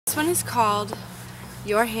This one is called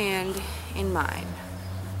Your Hand in Mine.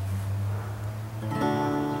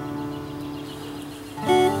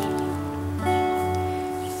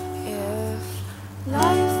 If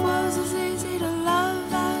life was as easy to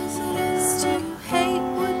love as it is to hate,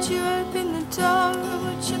 would you open the door or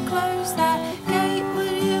would you close that gate?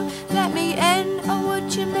 Would you let me in or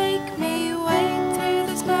would you make me wait through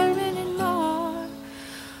this moment and more?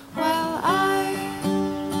 Well, I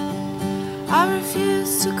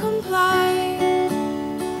refuse to comply.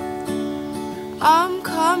 I'm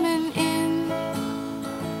coming in,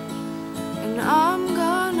 and I'm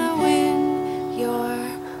gonna win your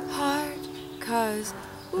heart, 'cause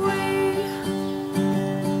we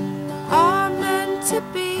are meant to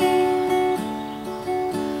be.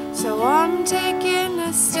 So I'm taking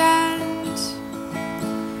a stand,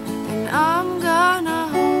 and I'm gonna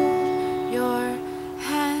hold your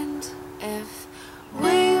hand. If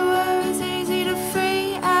we were as easy to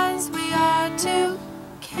free as we are to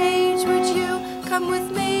cage, would you come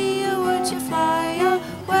with me or would you fly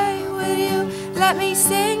away? Would you let me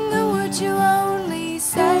sing or would you only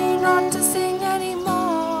say not to sing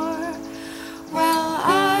anymore? Well,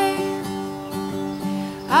 I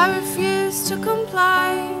refuse to comply.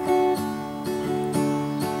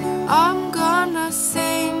 I'm gonna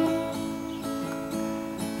sing,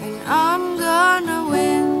 and I'm gonna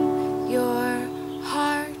win your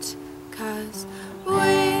heart, 'cause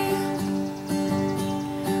we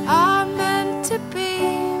are meant to be.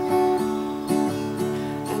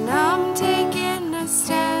 And I'm taking a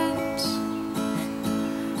stand,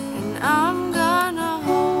 and I'm gonna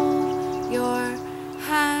hold your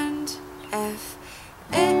hand. If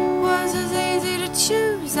it was as easy to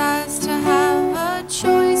choose as to have a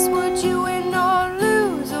choice, would you win or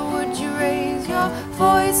lose, or would you raise your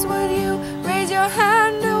voice? Would you raise your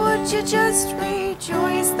hand or would you just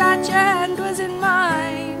rejoice that your hand was in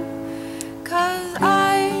mine? 'Cause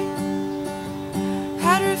I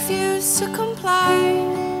had refused to comply.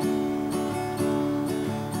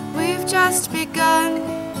 We've just begun.